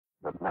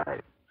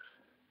Knife.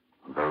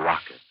 The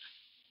rocket.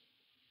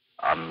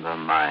 Under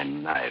my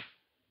knife.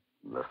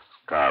 The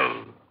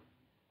skull.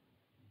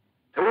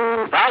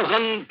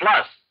 2000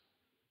 plus.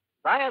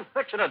 Science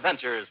fiction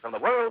adventures from the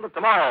world of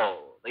tomorrow.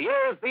 The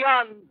years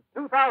beyond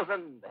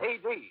 2000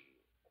 AD.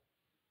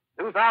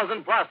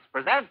 2000 plus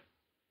presents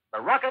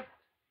The Rocket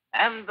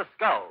and the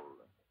Skull.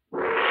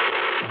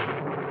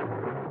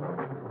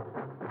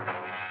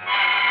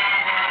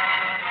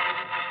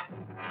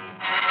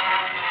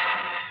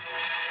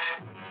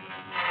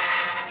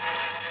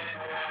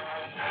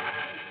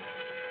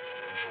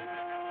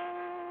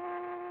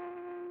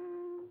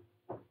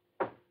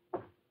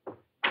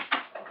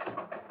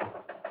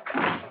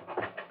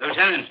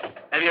 Lieutenant,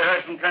 have you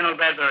heard from Colonel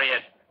Bradbury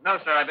yet? No,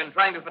 sir. I've been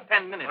trying to for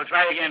 10 minutes. We'll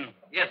try again.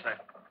 Yes, sir.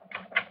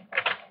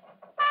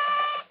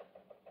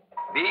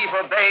 B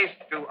for base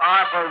to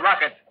R for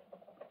rocket.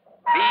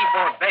 B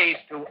for base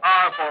to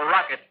R for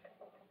rocket.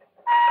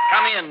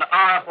 Come in,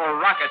 R for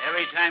rocket.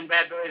 Every time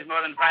Bradbury's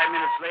more than 5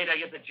 minutes late, I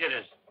get the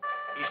jitters.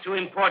 He's too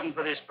important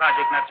for this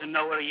project not to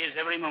know where he is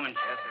every moment.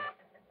 Yes, sir.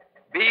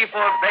 B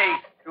for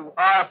base to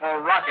R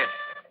for rocket.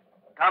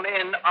 Come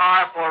in,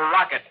 R for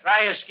rocket.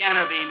 Try a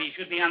scanner beam. He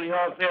should be on the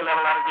all-clear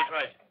level out of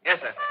Detroit. Yes,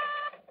 sir.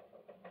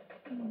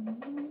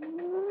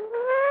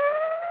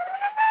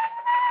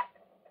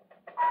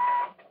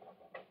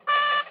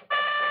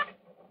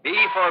 B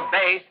for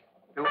base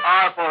to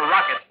R for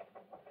rocket.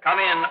 Come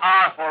in,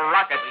 R for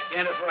rocket. We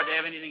can't afford to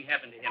have anything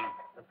happen to him.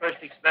 The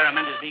first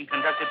experiment is being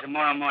conducted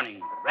tomorrow morning.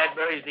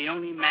 Bradbury's the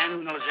only man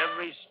who knows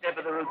every step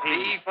of the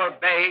routine. B for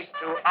base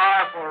to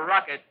R for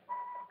rocket.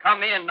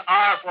 Come in,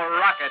 R for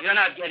rocket. You're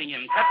not getting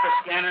him. Cut the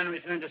scanner and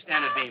return to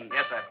standard beam.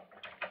 Yes, sir.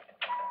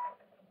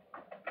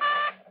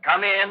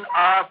 Come in,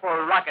 R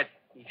for rocket.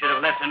 He should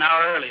have left an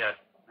hour earlier,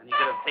 and he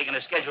could have taken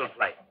a scheduled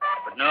flight.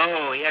 But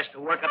no, he has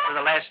to work up to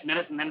the last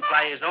minute and then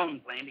fly his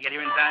own plane to get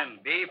here in time.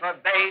 B for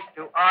base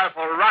to R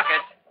for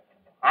rocket.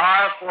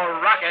 R for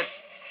rocket.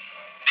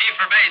 B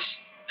for base.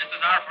 This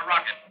is R for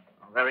rocket.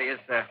 Oh, there he is,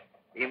 sir.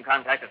 Beam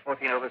contact at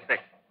 14 over 6.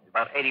 He's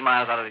about 80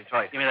 miles out of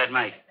Detroit. Give me that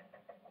mic.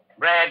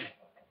 Brad,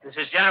 this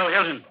is General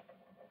Hilton.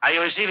 Are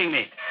you receiving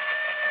me?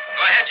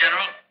 Go ahead,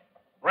 General.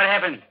 What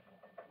happened?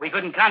 We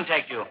couldn't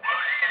contact you.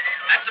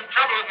 Had some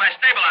trouble with my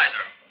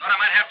stabilizer. Thought I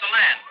might have to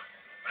land.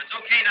 But it's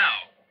okay now.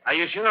 Are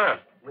you sure?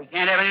 We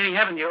can't have anything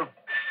happen to you.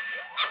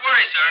 Don't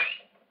worry, sir.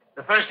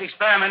 The first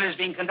experiment is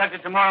being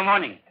conducted tomorrow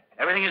morning.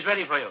 Everything is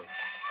ready for you.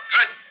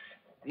 Good.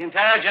 The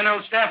entire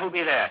general staff will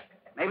be there.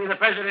 Maybe the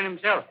president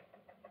himself.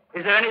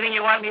 Is there anything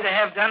you want me to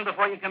have done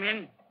before you come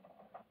in?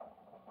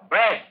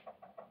 Brad,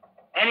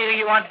 anything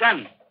you want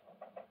done?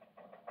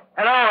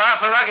 Hello, R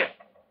for rocket.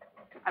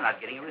 I'm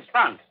not getting a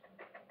response.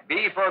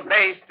 B for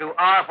base to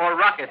R for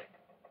rocket.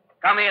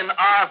 Come in,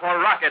 R for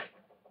rocket.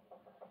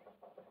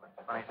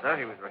 Funny, sir.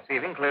 He was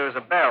receiving clear as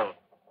a bell.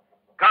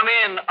 Come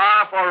in,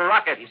 R for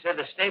rocket. He said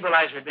the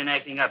stabilizer had been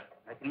acting up.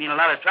 That can mean a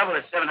lot of trouble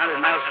at 700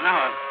 miles an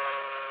hour.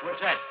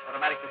 What's that?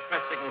 Automatic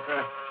distress signal,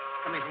 sir.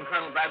 Coming from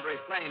Colonel Bradbury's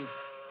plane.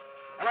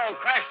 Hello,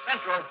 Crash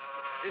Central.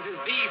 This is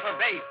B for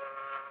base.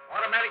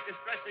 Automatic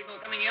distress signal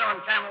coming in on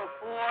channel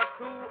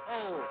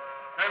 420.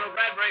 Colonel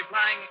Bradbury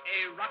flying a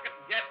rocket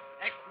jet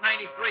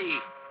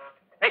X-93.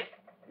 Hey,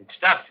 it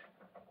stopped.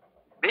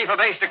 B for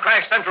base to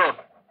Crash Central.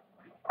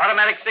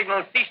 Automatic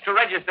signal ceased to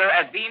register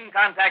at beam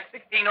contact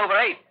 16 over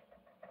 8.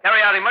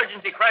 Carry out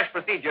emergency crash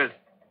procedures.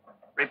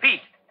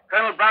 Repeat,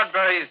 Colonel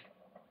Bradbury's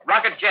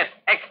rocket jet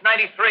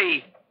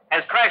X-93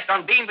 has crashed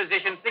on beam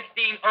position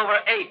 16 over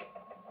 8.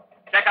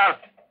 Check out.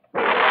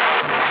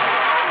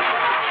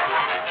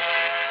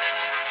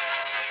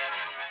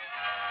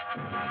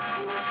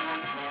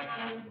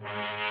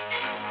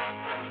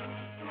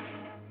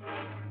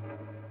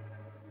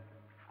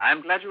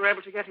 I'm glad you were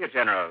able to get here,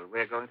 General.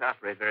 We're going to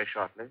operate very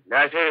shortly.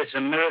 Doctor, it's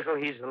a miracle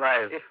he's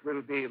alive. It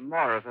will be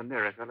more of a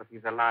miracle if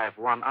he's alive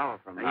 1 hour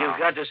from now. You've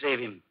got to save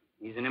him.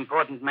 He's an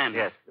important man.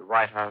 Yes, the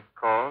White House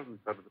called, and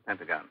so did the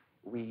Pentagon.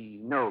 We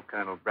know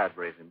Colonel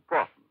Bradbury is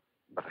important,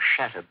 but a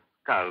shattered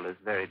skull is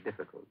very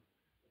difficult.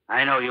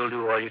 I know you'll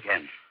do all you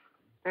can.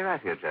 Stay right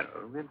here,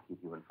 General. We'll keep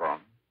you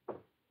informed.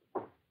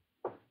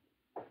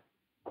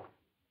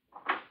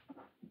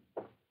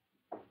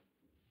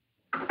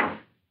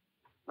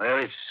 Well,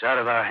 it's out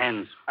of our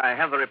hands. I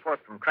have the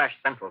report from Crash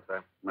Central,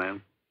 sir. Well?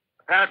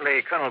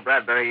 Apparently, Colonel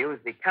Bradbury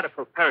used the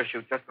catapult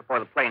parachute just before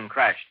the plane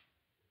crashed.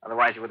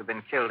 Otherwise, he would have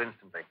been killed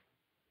instantly.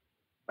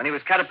 When he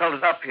was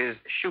catapulted up, his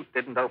chute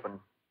didn't open.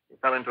 He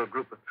fell into a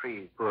group of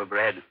trees. Poor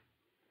Brad.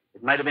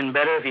 It might have been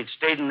better if he'd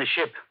stayed in the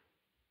ship.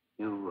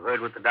 You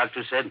heard what the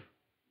doctor said?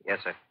 Yes,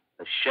 sir.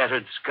 A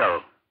shattered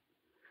skull.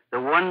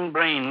 The one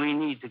brain we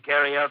need to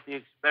carry out the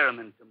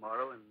experiment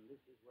tomorrow, and this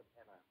is what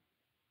happened.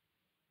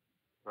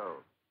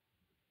 So,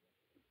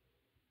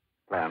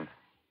 clamp,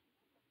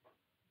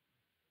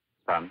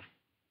 sponge,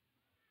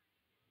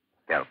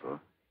 scalpel,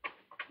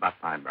 not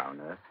fine brown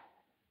nurse,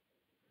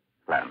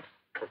 clamps.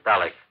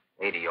 Systolic,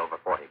 80 over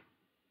 40.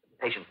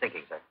 Patient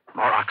thinking, sir.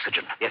 More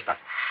oxygen. Yes,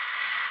 doctor.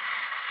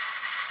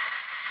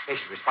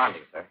 Patient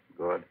responding, sir.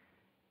 Good.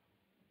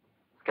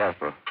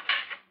 Scalpel,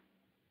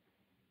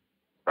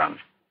 sponge.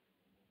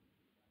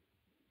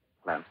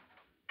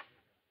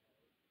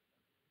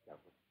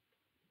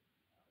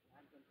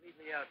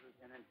 me out,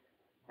 Lieutenant.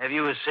 Have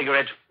you a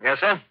cigarette? Yes,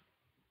 sir.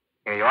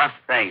 Here you are.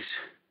 Thanks.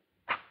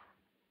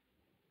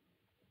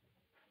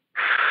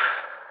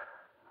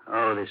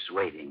 Oh, this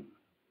waiting.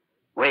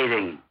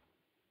 Waiting.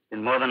 It's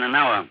been more than an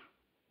hour.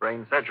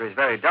 Brain surgery is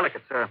very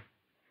delicate, sir.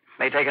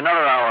 May take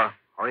another hour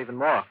or even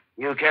more.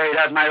 You carried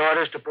out my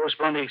orders to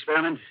postpone the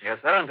experiment? Yes,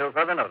 sir, until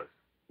further notice.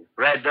 If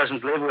Brad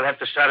doesn't live, we'll have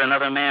to start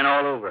another man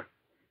all over.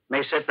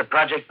 May set the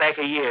project back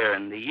a year,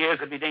 and the year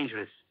could be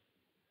dangerous.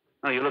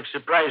 Oh, you look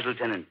surprised,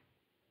 Lieutenant.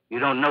 You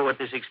don't know what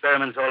this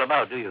experiment's all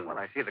about, do you? Well,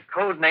 I see the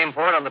code name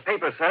for it on the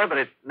paper, sir, but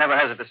it never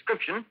has a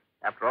description.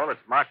 After all, it's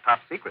marked top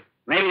secret.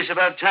 Maybe it's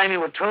about time you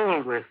were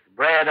told. With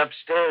Brad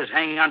upstairs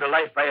hanging on to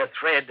life by a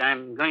thread,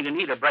 I'm going to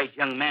need a bright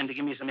young man to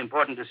give me some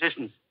important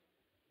assistance.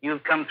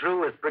 You've come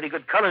through with pretty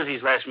good colors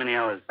these last many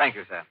hours. Thank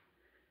you, sir.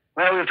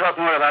 Well, we'll talk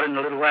more about it in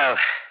a little while.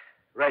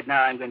 Right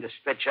now, I'm going to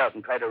stretch out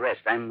and try to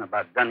rest. I'm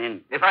about done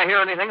in. If I hear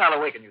anything, I'll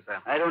awaken you,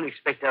 sir. I don't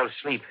expect I'll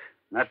sleep.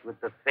 Not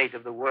with the fate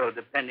of the world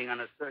depending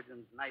on a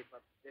surgeon's knife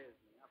upstairs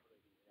in the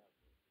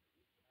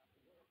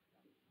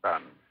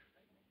operating room.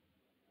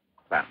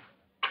 Son.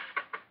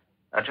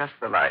 Adjust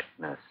the light,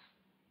 nurse.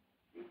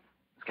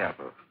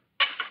 Scalpel.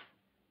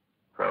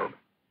 Probe.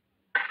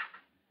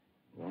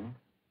 Yes.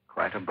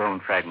 Quite a bone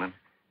fragment.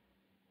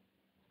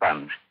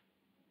 Sponge.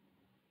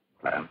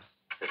 Clamps.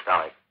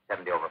 Systolic,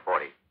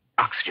 70/40.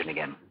 Oxygen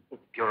again.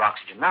 It's pure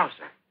oxygen now,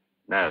 sir.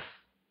 Nurse.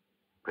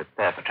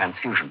 Prepare for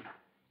transfusion.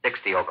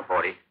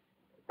 60/40.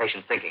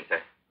 Patient sinking,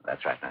 sir.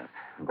 That's right, nurse.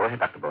 Go ahead,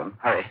 Dr. Bowen.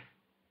 Hurry.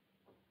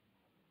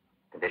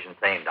 Condition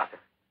same, doctor.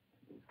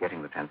 He's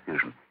getting the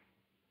transfusion.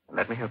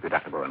 Let me help you,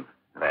 Dr. Bowen.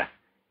 There.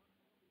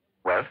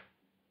 Well?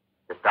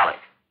 Systolic,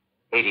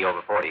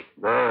 80/40.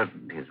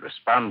 Good. He's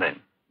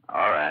responding.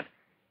 All right.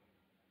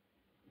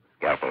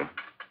 Scalpel.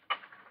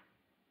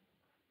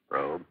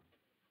 Probe.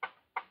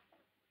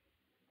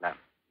 Now.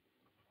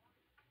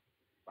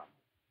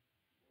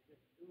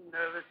 Too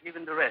nervous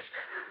even to rest.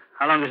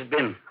 How long has it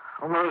been?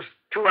 Almost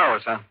 2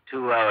 hours, sir.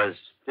 2 hours.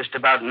 Just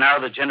about now,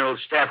 the general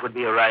staff would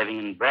be arriving,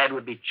 and Brad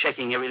would be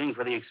checking everything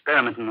for the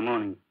experiment in the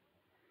morning.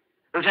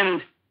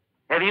 Lieutenant,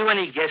 have you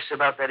any guess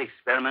about that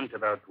experiment,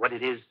 about what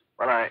it is?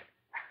 Well,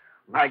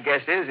 my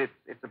guess is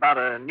it's about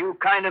a new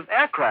kind of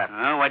aircraft.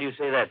 Oh, why do you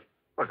say that?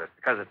 Well, just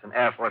because it's an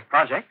Air Force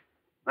project.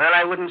 Well,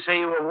 I wouldn't say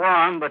you were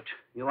warm, but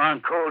you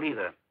aren't cold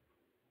either.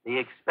 The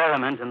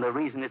experiment and the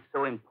reason it's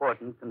so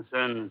important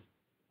concerns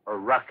a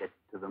rocket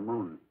to the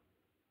moon.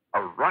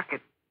 A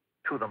rocket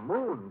to the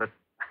moon? But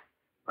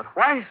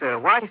why, sir?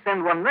 Why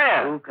send one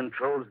there? Who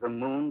controls the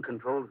moon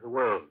controls the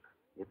world.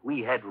 If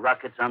we had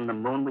rockets on the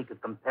moon, we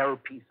could compel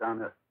peace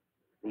on Earth.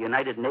 The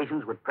United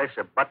Nations would press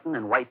a button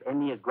and wipe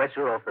any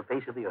aggressor off the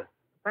face of the Earth.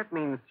 That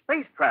means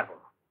space travel.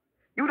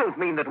 You don't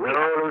mean that we...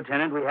 No,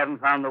 Lieutenant, we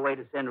haven't found the way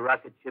to send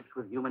rocket ships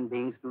with human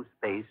beings through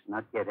space.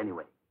 Not yet,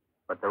 anyway.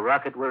 But the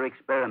rocket we're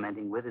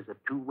experimenting with is a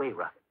two-way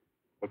rocket.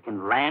 It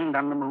can land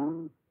on the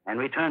moon and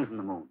return from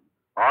the moon,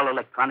 all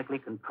electronically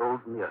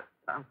controlled from the Earth.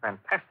 Sounds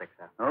fantastic,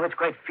 sir. Oh, it's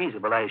quite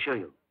feasible, I assure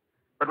you.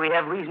 But we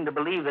have reason to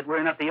believe that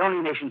we're not the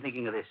only nation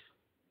thinking of this.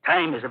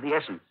 Time is of the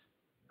essence.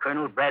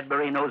 Colonel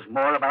Bradbury knows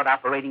more about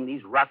operating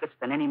these rockets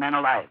than any man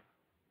alive.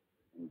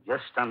 And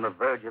just on the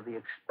verge of the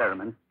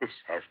experiment, this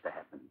has to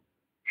happen.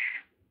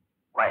 Shh.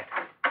 Quiet.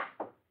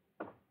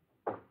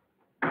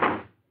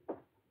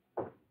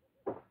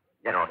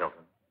 General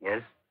Hilton.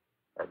 Yes?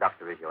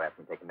 Dr. Riggio asked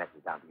me to take a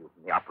message down to you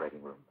from the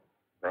operating room.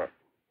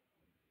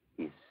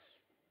 He's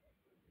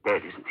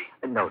dead, isn't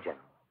he? No, General.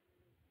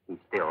 He's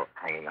still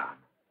hanging on.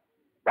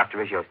 Dr.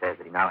 Riggio says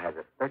that he now has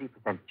a 30%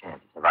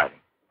 chance of surviving.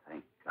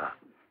 Thank God.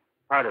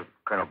 Part of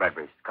Colonel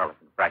Bradbury's skull has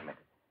been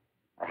fragmented.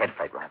 A head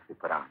plate will have to be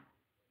put on.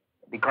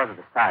 Because of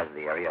the size of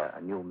the area,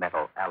 a new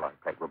metal alloy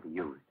plate will be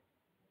used.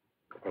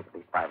 It'll take at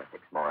least 5 or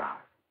 6 more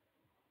hours.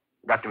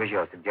 Dr.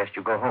 Riggio suggests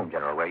you go home,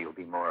 General, where you'll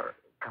be more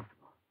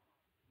comfortable.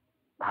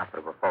 The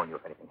hospital will phone you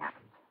if anything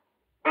happens.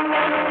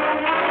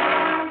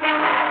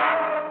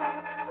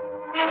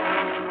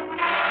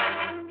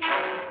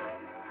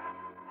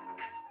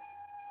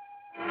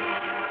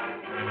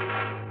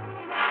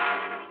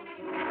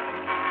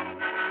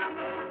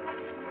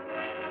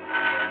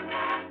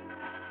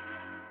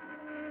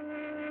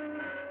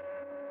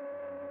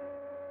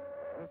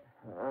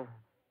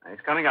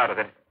 He's coming out of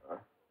it.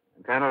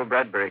 Colonel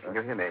Bradbury, can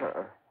you hear me?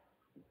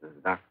 This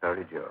is Dr.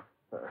 Riggio.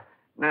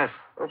 Nurse,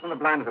 open the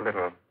blinds a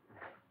little.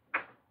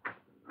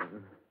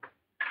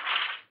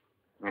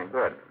 Yeah,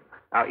 good.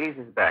 Now ease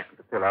his back with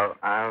the pillow.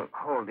 I'll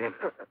hold him.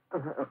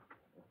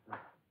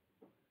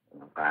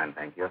 Fine,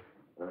 thank you.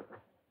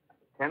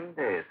 10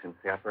 days since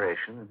the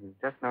operation, and he's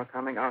just now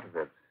coming out of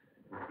it.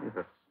 He's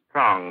a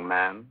strong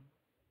man.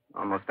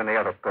 Almost any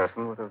other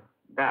person would have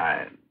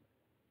died.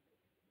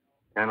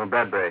 Colonel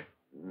Bradbury.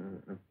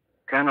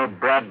 Colonel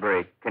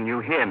Bradbury, can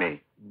you hear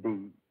me?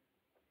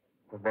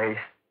 The base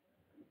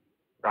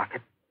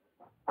rocket.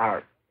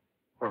 The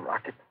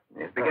rocket.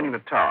 He's beginning to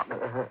talk.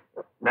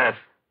 Nurse,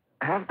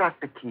 have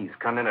Dr. Keyes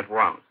come in at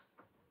once.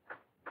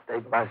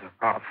 Stabilizer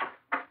off.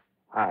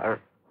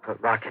 The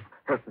rocket.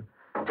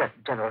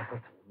 General.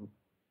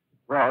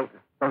 Well,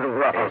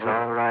 It's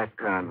all right,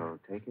 Colonel.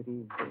 Take it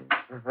easy.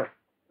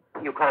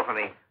 You called for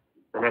me.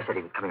 The nurse said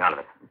he was coming out of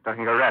it. He's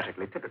talking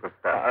erratically. Typical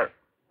stuff.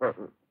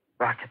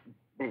 Rocket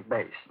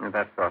base.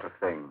 That sort of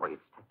thing. Well,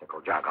 it's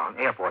technical jargon.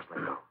 Air Force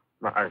lingo.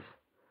 Mars.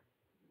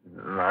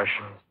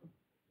 Martians.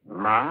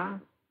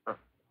 Mars?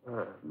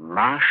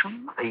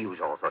 Martian? They use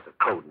all sorts of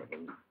code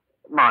names.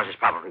 Mars is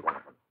probably one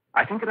of them.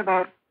 I think in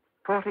about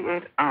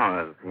 48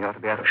 hours, he ought to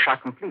be out of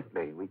shock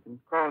completely. We can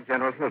call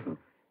General Hilton.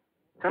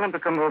 Tell him to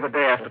come over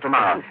day after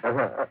tomorrow.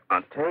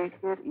 Now, take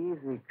it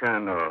easy,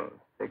 Colonel.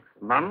 6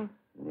 months,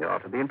 and you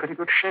ought to be in pretty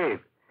good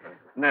shape.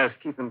 Nurse,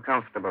 keep him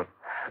comfortable.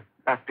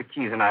 Dr.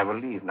 Keyes and I will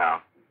leave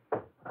now.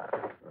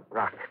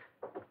 Rocket.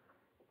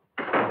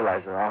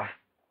 Stabilizer off.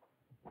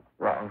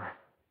 Wrong.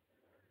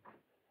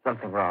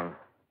 Something wrong.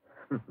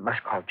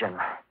 Must call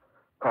General.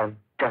 Call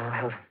General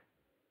Hilton.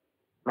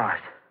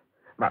 Mars.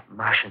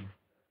 Martian.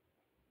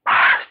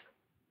 Mars.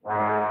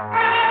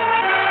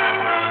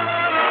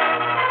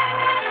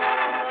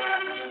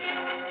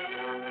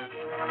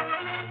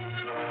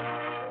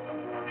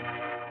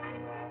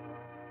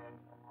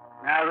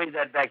 Now read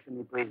that back to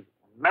me, please.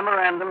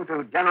 Memorandum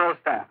to General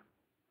Staff.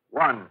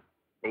 1.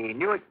 The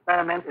new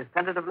experiment is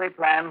tentatively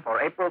planned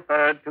for April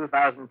 3rd,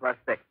 2000 plus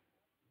 6.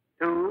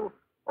 2.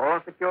 All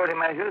security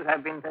measures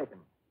have been taken.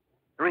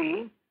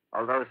 3.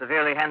 Although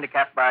severely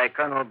handicapped by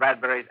Colonel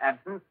Bradbury's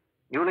absence,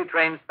 newly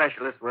trained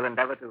specialists will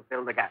endeavor to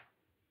fill the gap.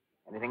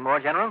 Anything more,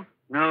 General?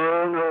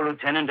 No,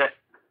 Lieutenant.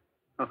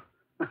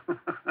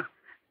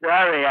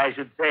 Sorry, I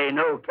should say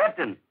no,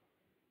 Captain.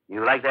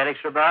 You like that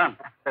extra, Bob?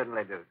 I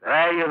certainly do, sir.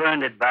 Well, you've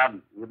earned it,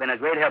 Bob. You've been a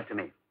great help to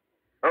me.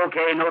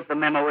 Okay, note the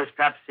memo was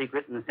top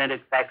secret and send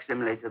it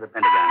facsimile to the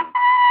Pentagon.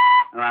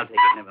 Oh, I'll take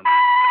it. Never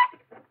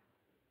mind.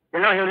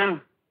 General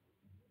Hilton.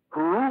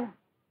 Who?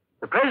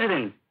 The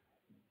President.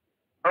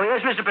 Oh,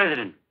 yes, Mr.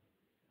 President.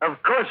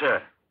 Of course,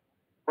 sir.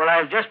 Well,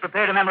 I've just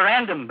prepared a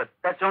memorandum, but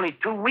that's only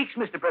 2 weeks,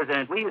 Mr.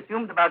 President. We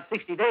assumed about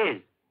 60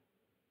 days.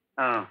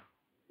 Oh.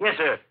 Yes,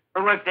 sir.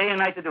 We'll work day and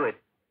night to do it.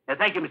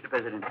 Thank you, Mr.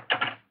 President.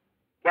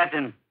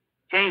 Captain,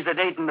 change the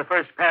date in the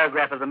first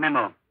paragraph of the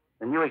memo.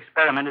 The new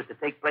experiment is to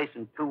take place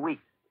in 2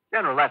 weeks.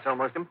 General, that's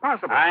almost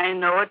impossible. I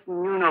know it,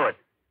 and you know it.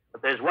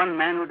 But there's one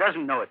man who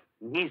doesn't know it,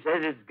 and he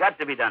says it's got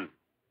to be done.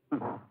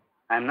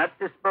 I'm not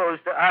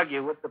disposed to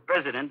argue with the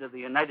President of the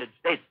United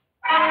States.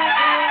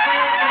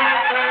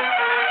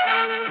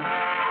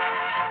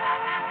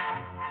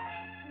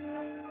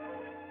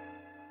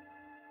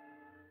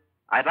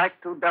 I'd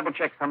like to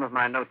double-check some of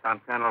my notes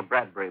on Colonel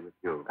Bradbury with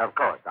you. Of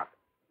course, Doctor.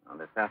 Well,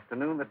 this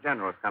afternoon, the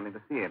general's coming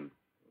to see him.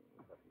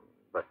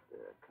 But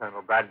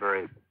Colonel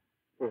Bradbury...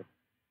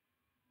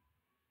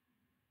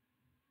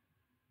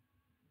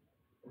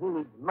 He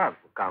needs months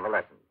of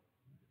convalescence.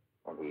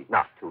 And he's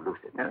not too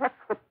lucid. Now, that's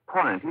the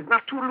point. He's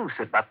not too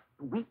lucid, but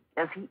weak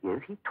as he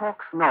is, he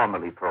talks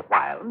normally for a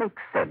while,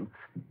 makes sense,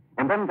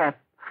 and then that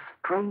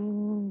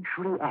strange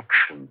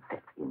reaction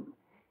sets in.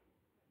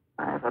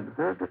 I've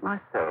observed it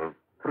myself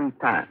 3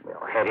 times.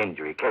 Well, head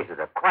injury cases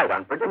are quite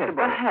unpredictable.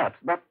 Perhaps,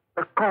 but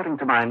according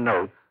to my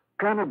notes,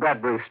 Colonel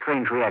Bradbury's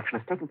strange reaction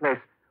has taken place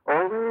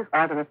always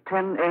either at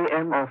 10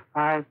 a.m. or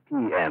 5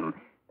 p.m.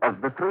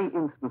 Of the 3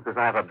 instances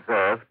I've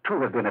observed,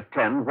 2 have been at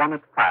 10, 1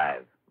 at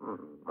 5.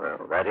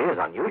 Well, that is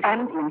unusual.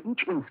 And in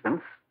each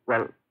instance,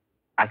 well,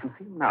 I can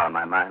see him now in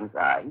my mind's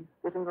eye. He's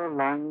sitting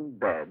along in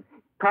bed,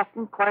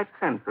 talking quite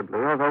sensibly,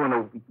 although in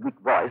a weak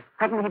voice.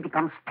 Suddenly he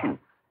becomes tense.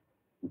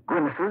 He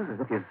grimaces as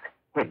if his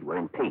head were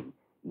in pain.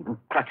 He even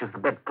clutches the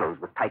bedclothes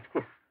with tight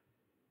fists.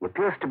 He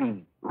appears to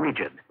be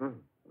rigid.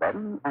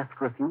 Then,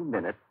 after a few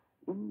minutes,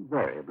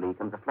 invariably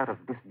comes a flood of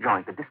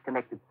disjointed,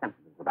 disconnected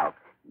sentences about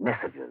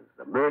messages,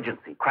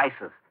 emergency,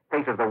 crisis,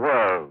 fate of the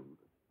world,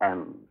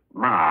 and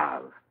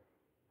Mars.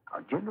 Now,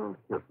 General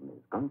Hilton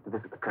is going to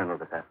visit the Colonel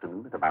this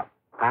afternoon at about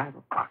 5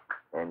 o'clock.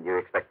 And you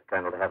expect the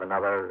Colonel to have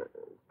another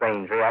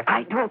strange reaction?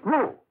 I don't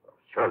know.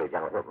 Surely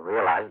General Hilton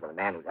realizes that a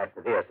man who's had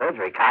severe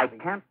surgery I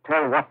can't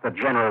tell what the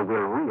General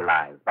will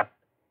realize, but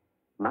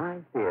my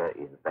fear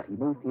is that he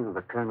may feel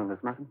the Colonel is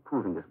not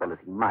improving as well as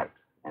he might,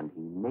 and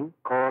he may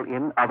call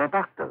in other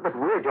doctors. But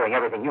we're doing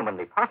everything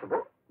humanly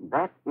possible.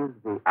 That is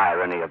the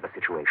irony of the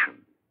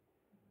situation.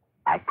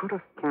 I could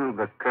have killed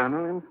the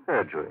Colonel in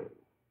surgery.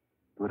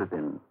 It would have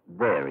been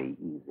very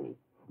easy.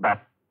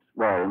 But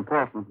where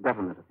important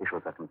government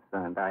officials are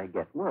concerned, I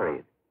get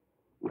worried.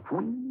 If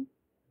we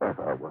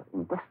ever were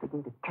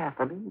investigated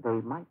carefully, they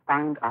might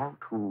find out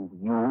who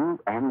you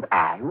and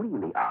I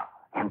really are.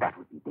 And that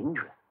would be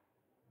dangerous.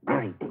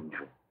 Very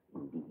dangerous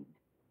indeed.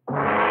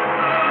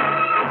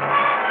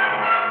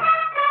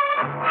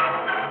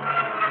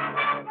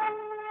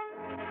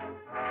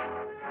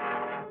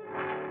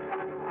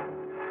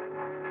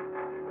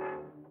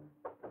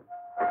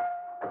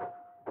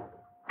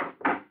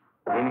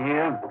 In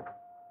here?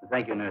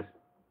 Thank you, nurse.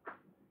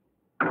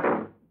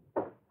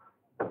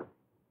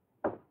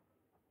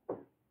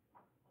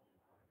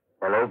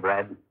 Hello,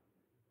 Brad.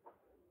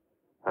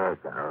 Hello,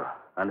 General.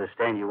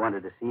 Understand you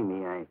wanted to see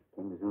me. I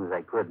came as soon as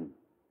I could.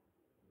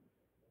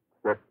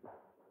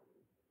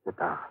 Sit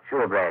down.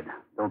 Sure, Brad.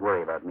 Don't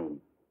worry about me.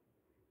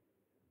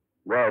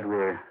 Brad,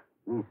 we're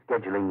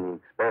rescheduling the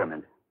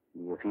experiment.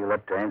 Do you feel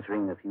up to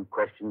answering a few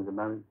questions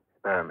about it?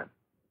 Experiment.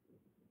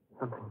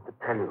 Something to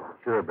tell you.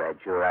 Sure, Brad,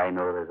 sure. I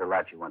know there's a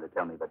lot you want to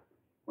tell me, but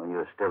well,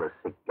 you're still a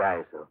sick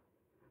guy, so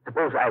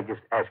suppose I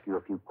just ask you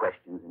a few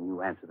questions and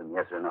you answer them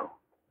yes or no.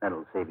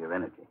 That'll save your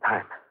energy.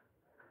 Time.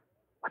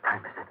 What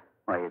time is it?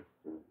 Why, it's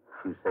a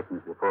few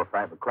seconds before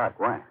 5 o'clock.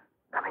 Why?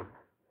 Coming.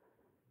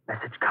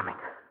 Message coming.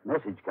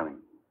 Message coming.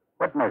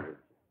 What message?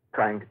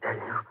 Trying to tell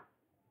you.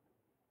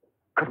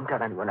 Couldn't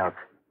tell anyone else.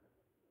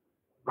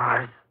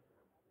 Mars.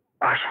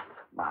 Martians.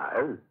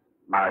 Mars?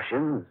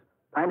 Martians?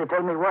 Trying to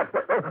tell me what?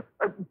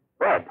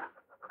 Brad,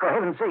 for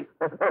heaven's sake,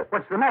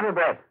 what's the matter,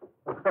 Brad?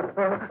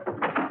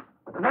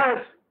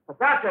 Nurse!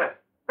 Doctor!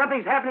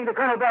 Something's happening to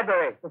Colonel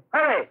Bradbury.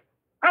 Hurry!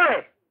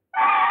 Hurry!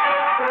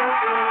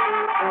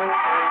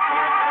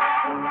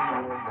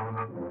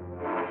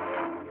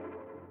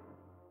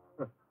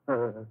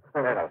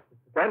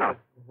 Colonel.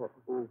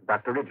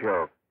 Dr.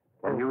 Riggio,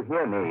 can you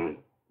hear me?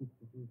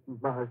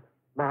 Mars.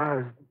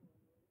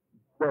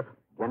 Yes.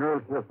 General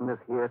Hilton is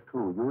here,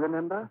 too. You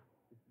remember?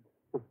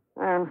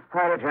 And,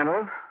 Father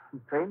General,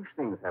 strange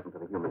things happen to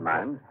the human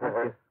mind.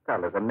 His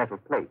skull is a metal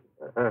plate.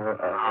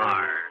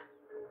 Mars.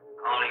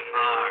 Calling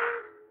Mars.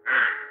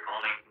 Earth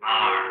calling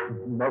Mars.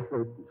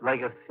 Message. It's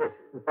like a fit.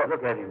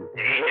 Look at him.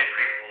 Agent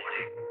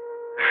reporting.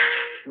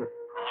 Urgent.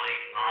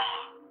 Calling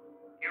Mars.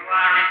 You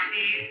are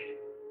received.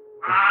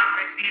 Mars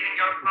receiving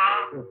your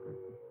call.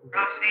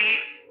 Proceed.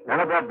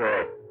 Colonel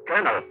Bradbury.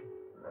 Colonel.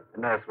 The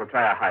nurse will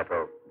try a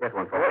hypo. Get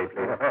one for me, please.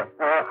 The moon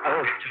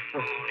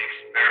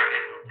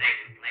experiment will take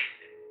place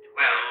in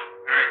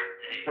 12 Earth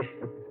days.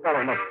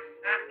 Follow me. Are you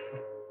certain?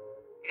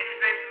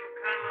 Individual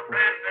Colonel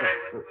Bradbury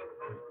will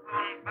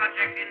postpone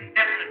project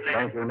indefinitely.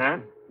 Thank you,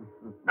 nurse.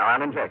 Now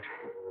I'll inject.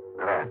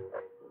 There.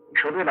 You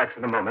should relax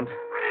in a moment.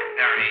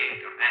 Very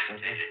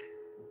capacitated.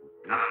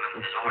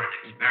 Government has ordered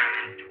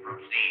experiment to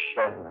proceed.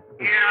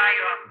 Here are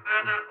your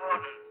further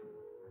orders.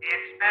 The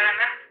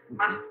experiment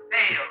must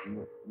fail.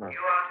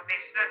 You are to be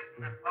certain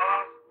that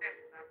all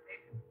steps are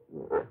taken.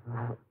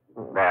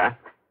 There.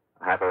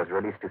 Hypo has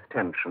released his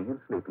tension.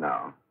 He'll sleep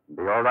now.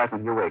 He'll be all right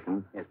when he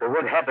awakens. Yes, but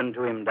what happened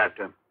to him,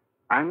 Doctor?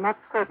 I'm not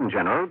certain,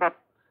 General, but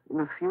in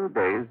a few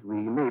days we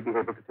may be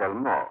able to tell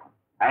more.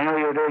 I know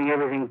you're doing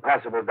everything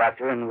possible,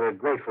 Doctor, and we're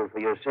grateful for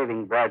your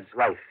saving Brad's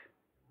life.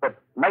 But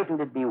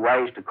mightn't it be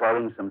wise to call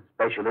in some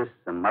specialists,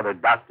 some other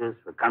doctors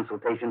for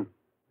consultation?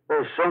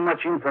 There's so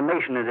much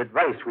information and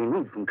advice we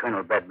need from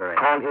Colonel Bradbury.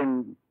 Call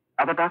in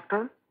other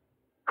doctors?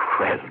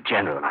 Well,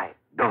 General, I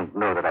don't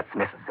know that that's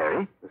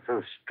necessary. It's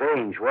so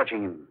strange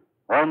watching him,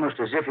 almost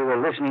as if he were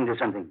listening to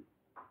something.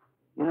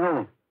 You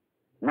know,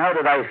 now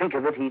that I think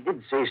of it, he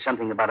did say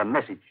something about a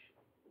message.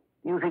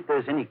 Do you think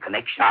there's any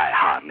connection? I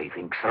hardly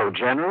think so,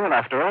 General.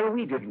 After all,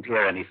 we didn't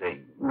hear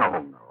anything.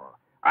 No.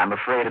 I'm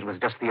afraid it was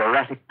just the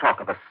erratic talk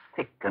of a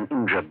sick and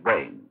injured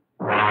brain.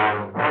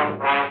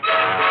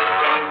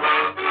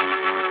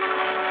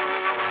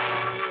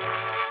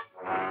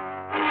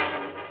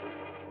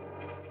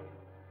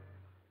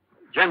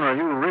 General,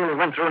 you really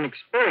went through an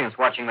experience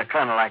watching the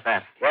colonel like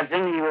that.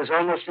 Captain, he was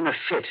almost in a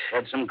fit.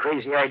 Had some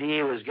crazy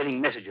idea he was getting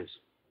messages.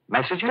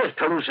 Messages? Just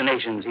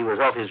hallucinations. He was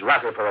off his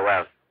rocker for a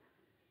while.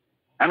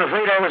 I'm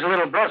afraid I was a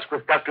little brusque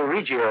with Dr.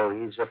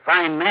 Riggio. He's a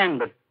fine man,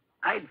 but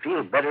I'd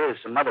feel better if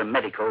some other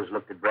medicos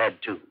looked at Brad,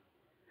 too.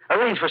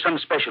 Arrange for some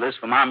specialist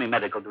from Army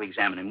Medical to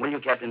examine him, will you,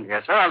 Captain?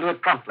 Yes, sir. I'll do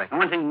it promptly. And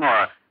one thing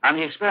more. On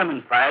the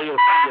experiment file, you'll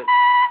find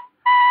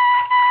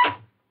a...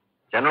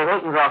 General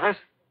Hilton's office.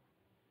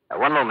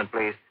 One moment,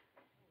 please.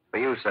 For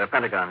you, sir.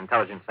 Pentagon,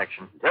 Intelligence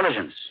Section.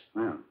 Intelligence?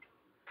 Well.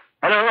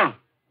 Hello,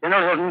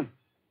 General Hilton.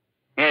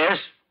 Yes?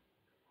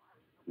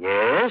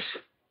 Yes?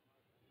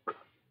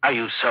 Are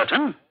you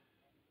certain?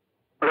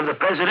 Have the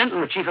President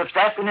and the Chief of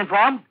Staff been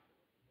informed?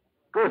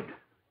 Good.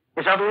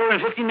 Yes, I'll be here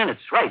in 15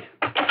 minutes. Right.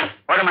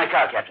 Order my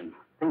car, Captain.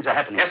 Things are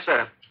happening. Yes,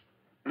 sir.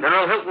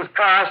 General Hilton's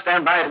car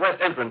stand by at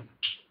West Entrance.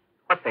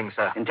 What thing,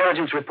 sir?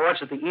 Intelligence reports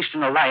that the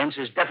Eastern Alliance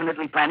is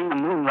definitely planning a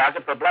moon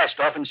rocket for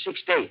blastoff in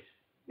 6 days.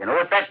 You know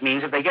what that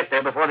means if they get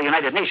there before the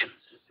United Nations.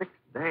 6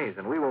 days,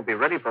 and we will be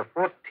ready for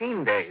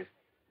 14 days.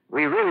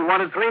 We really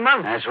wanted 3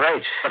 months. That's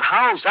right. But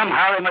how?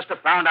 Somehow they must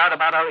have found out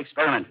about our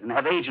experiment and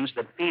have agents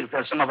that feed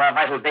for some of our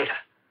vital data.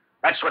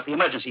 That's what the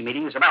emergency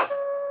meeting is about.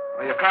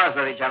 Well, your car's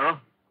ready, General.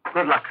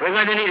 Good luck. We're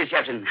going to need it,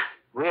 Captain.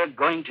 We're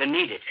going to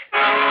need it.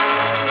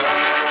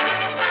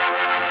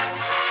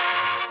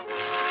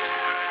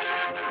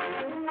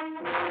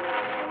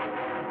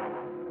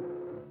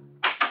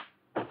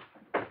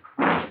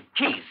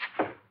 Keys.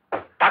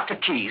 Dr.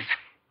 Keys.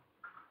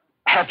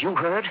 Have you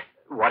heard?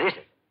 What is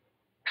it?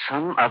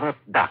 Some other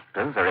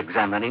doctors are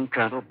examining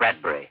Colonel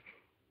Bradbury.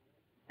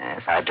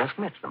 Yes, I just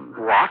met them.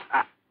 What?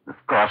 Of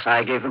course,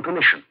 I gave them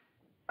permission.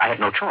 I had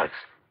no choice.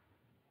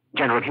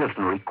 General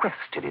Hilton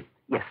requested it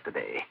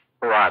yesterday.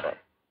 Who are they?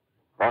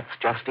 That's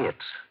just it.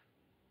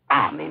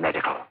 Army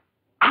Medical.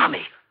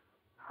 Army.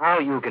 How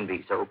you can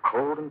be so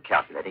cold and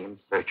calculating in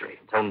surgery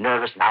and so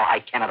nervous now, I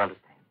cannot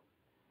understand.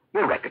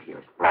 Your record here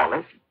is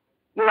flawless.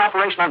 Your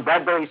operation on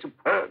Bradbury is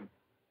superb.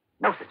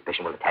 No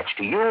suspicion will attach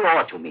to you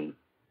or to me.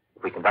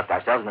 If we conduct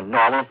ourselves in a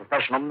normal and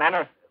professional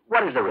manner,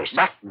 what is the risk?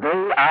 But they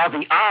are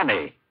the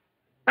Army.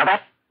 Now,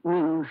 that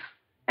means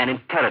an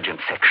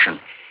intelligence section.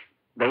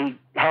 They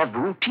have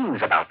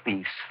routines about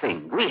these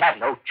things. We have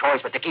no choice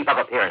but to keep up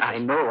appearances.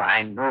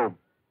 I know.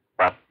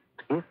 But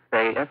if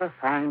they ever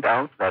find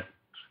out that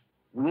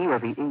we are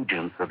the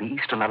agents of the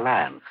Eastern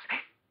Alliance,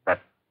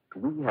 that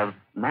we have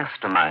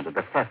masterminded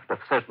the theft of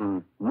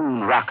certain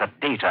moon rocket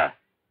data,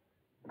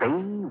 they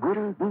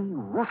will be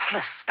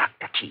ruthless,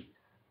 Dr. Keyes.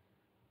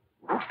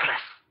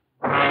 Ruthless.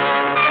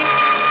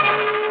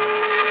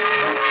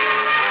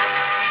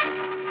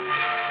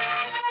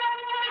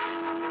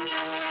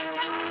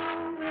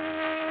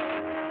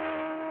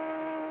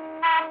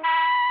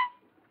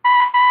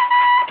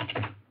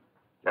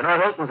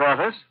 General Hilton's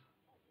office.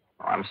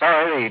 Oh, I'm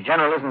sorry, the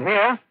general isn't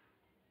here.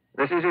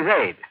 This is his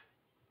aide.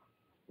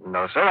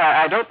 No, sir,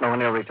 I don't know when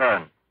he'll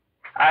return.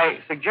 I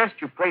suggest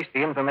you place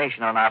the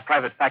information on our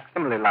private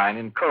facsimile line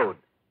in code.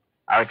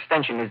 Our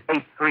extension is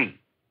 83.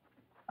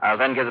 I'll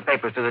then give the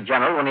papers to the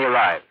general when he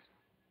arrives.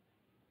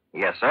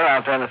 Yes, sir,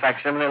 I'll turn the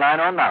facsimile line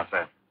on now,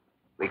 sir.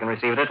 We can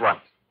receive it at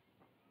once.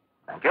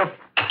 Thank you.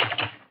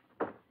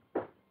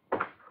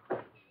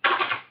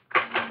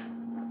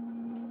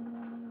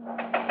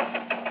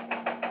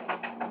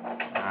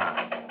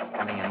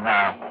 Coming in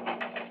now.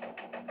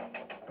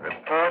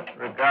 Report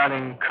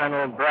regarding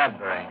Colonel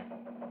Bradbury.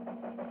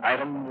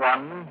 Item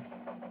 1.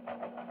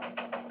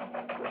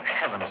 Good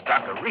heavens,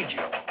 Dr.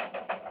 Riggio.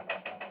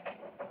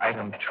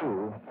 Item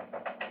 2.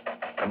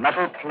 The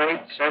metal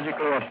plate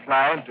surgically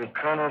applied to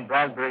Colonel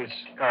Bradbury's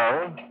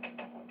skull.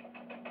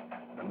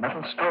 The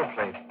metal skull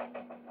plate.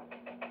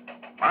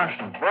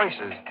 Martian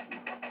voices.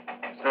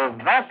 So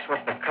that's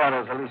what the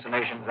colonel's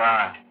hallucinations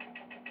are.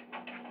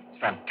 It's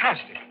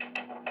fantastic.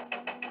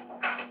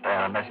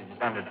 There, the message is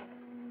ended.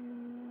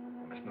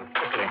 We must move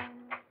quickly.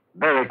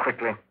 Very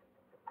quickly.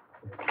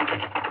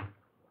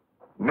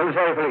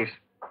 Military police.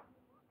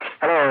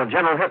 Hello,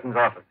 General Hilton's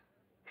office.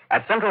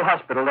 At Central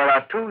Hospital, there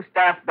are 2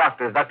 staff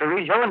doctors, Dr.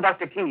 Riggio and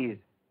Dr. Keyes.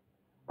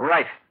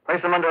 Right.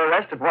 Place them under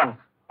arrest at once.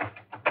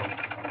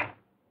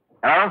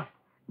 Hello?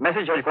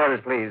 Message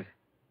headquarters, please.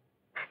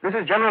 This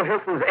is General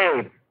Hilton's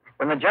aide.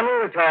 When the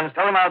general returns,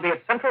 tell him I'll be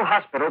at Central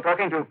Hospital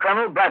talking to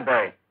Colonel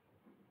Bradbury.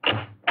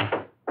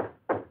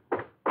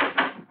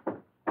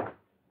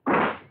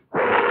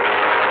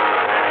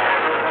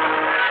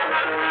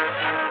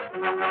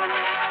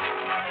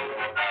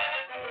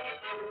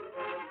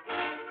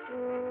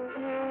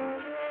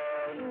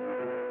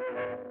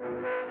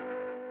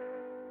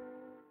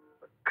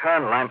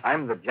 Colonel,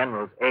 I'm the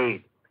general's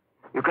aide.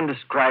 You can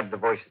describe the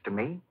voices to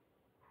me.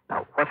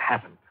 Now, what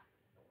happened?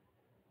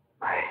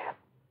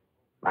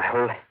 My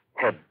whole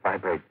head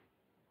vibrates.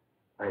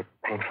 Very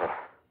painful.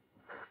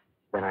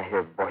 Then I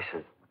hear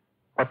voices.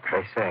 What do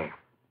they say?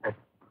 They're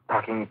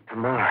talking to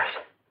Mars.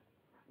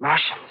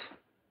 Martians.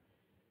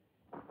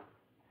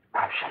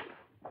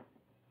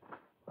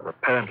 Well,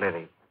 apparently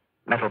the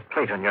metal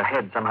plate on your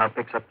head somehow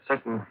picks up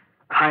certain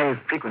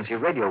high-frequency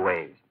radio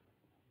waves.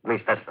 At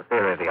least that's the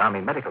theory of the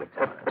Army medical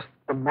examiners.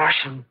 The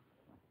Martians,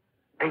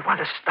 they want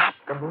to stop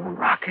the moon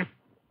rocket.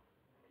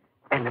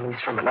 Enemies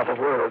from another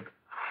world.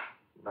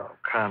 No,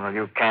 Colonel,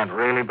 you can't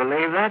really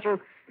believe that.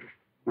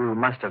 You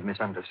must have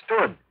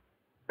misunderstood.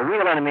 The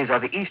real enemies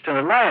are the Eastern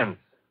Alliance.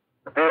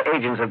 But their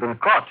agents have been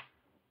caught.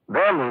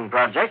 Their moon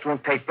project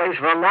won't take place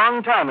for a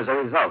long time as a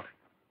result.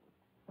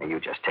 Now, you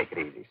just take it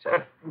easy,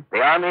 sir. The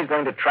Army's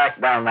going to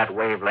track down that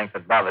wavelength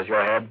that bothers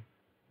your head.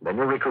 Then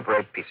you'll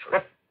recuperate peacefully.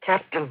 But,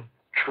 Captain,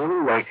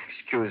 true.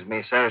 Excuse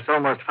me, sir. It's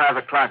almost 5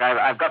 o'clock.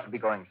 I've got to be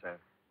going, sir.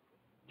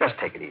 Just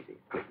take it easy,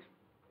 please.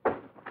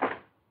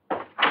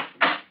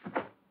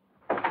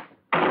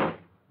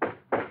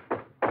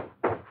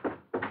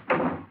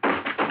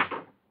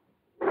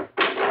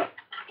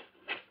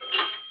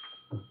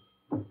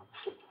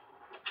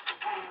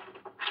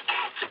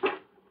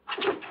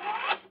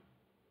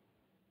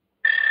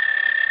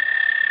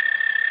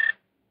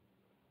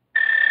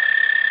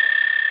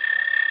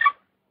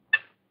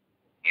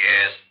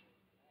 Yes.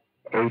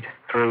 83.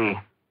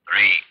 38.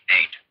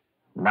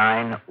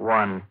 91.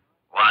 19.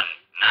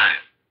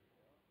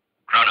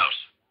 Kronos.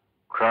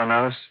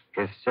 Kronos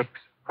is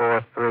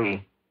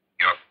 643.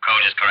 Your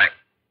code is correct.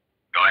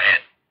 Go ahead.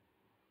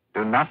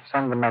 Do not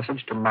send the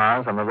message to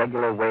Mars on the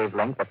regular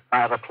wavelength at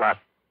 5 o'clock.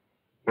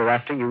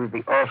 Hereafter, use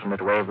the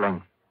alternate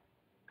wavelength.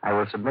 I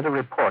will submit a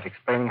report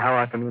explaining how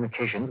our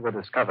communications were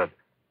discovered.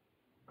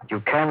 But you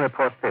can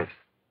report this.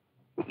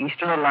 The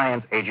Eastern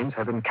Alliance agents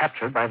have been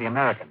captured by the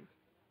Americans.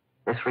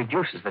 This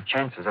reduces the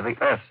chances of the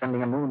Earth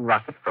sending a moon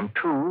rocket from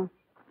 2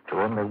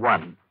 to only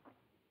 1.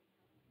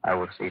 I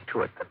will see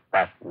to it that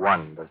that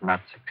 1 does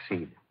not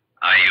succeed.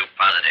 Are you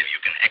positive you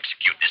can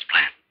execute this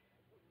plan?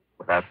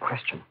 Without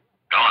question.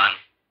 Go on.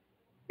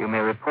 You may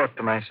report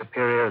to my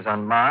superiors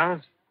on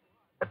Mars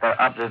that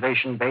their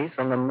observation base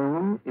on the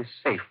moon is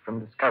safe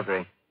from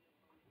discovery.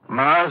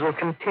 Mars will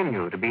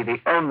continue to be the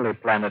only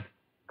planet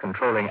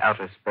controlling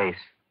outer space.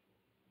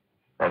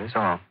 That is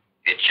all.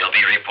 It shall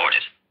be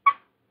reported.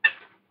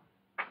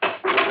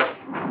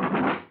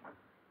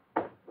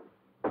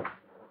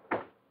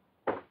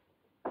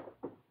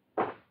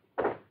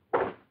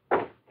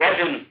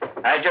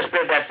 I just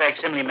read that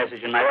facsimile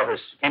message in my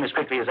office. Came as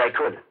quickly as I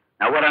could.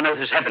 Now, what on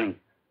earth is happening?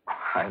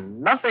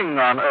 Nothing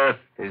on earth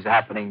is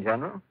happening,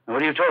 General.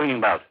 What are you talking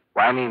about?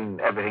 Why, I mean,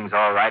 everything's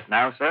all right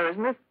now, sir,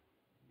 isn't it?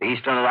 The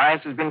Eastern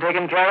Alliance has been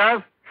taken care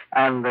of,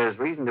 and there's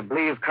reason to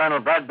believe Colonel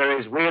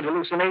Bradbury's weird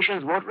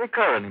hallucinations won't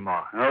recur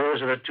anymore. Oh,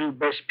 those are the two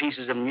best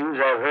pieces of news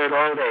I've heard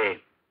all day.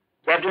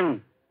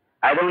 Captain,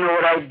 I don't know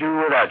what I'd do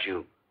without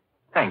you.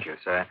 Thank you,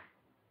 sir.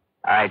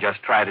 I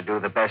just try to do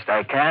the best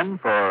I can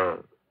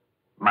for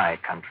my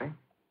country.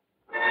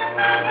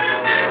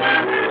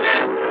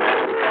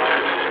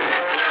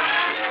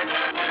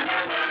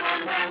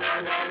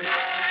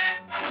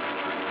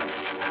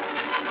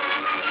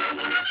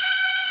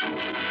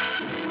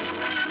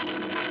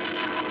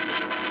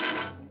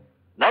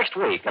 Next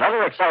week,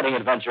 another exciting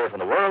adventure from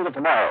the world of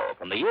tomorrow,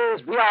 from the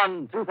years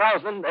beyond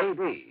 2000 AD.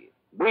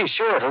 Be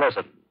sure to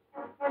listen.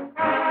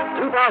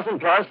 2000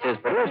 Plus is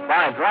produced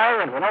by Dreyer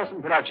and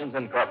Weenolsen Productions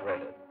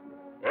Incorporated.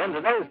 In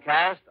today's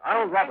cast,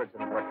 Arnold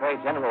Robertson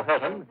portrayed General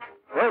Hilton,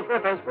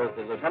 Griffis was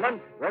the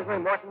lieutenant, Gregory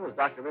Morton was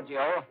Dr.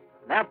 Riggio,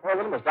 Nat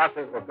Polen was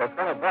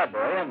Colonel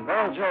Bradbury, and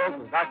Merrill Joels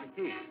was Dr.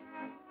 Keyes.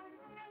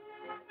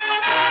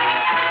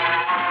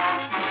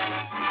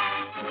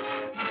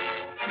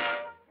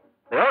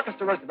 The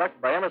orchestra was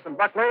conducted by Emerson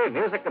Buckley,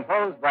 music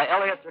composed by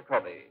Elliot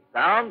Jacoby.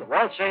 Sound,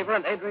 Walt Shaver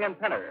and Adrian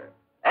Penner.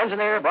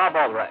 Engineer, Bob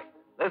Albrecht.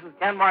 This is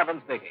Ken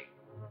Marvin speaking.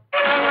 The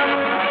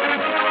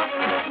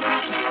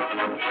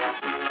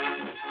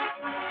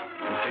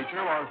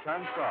feature was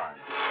transcribed.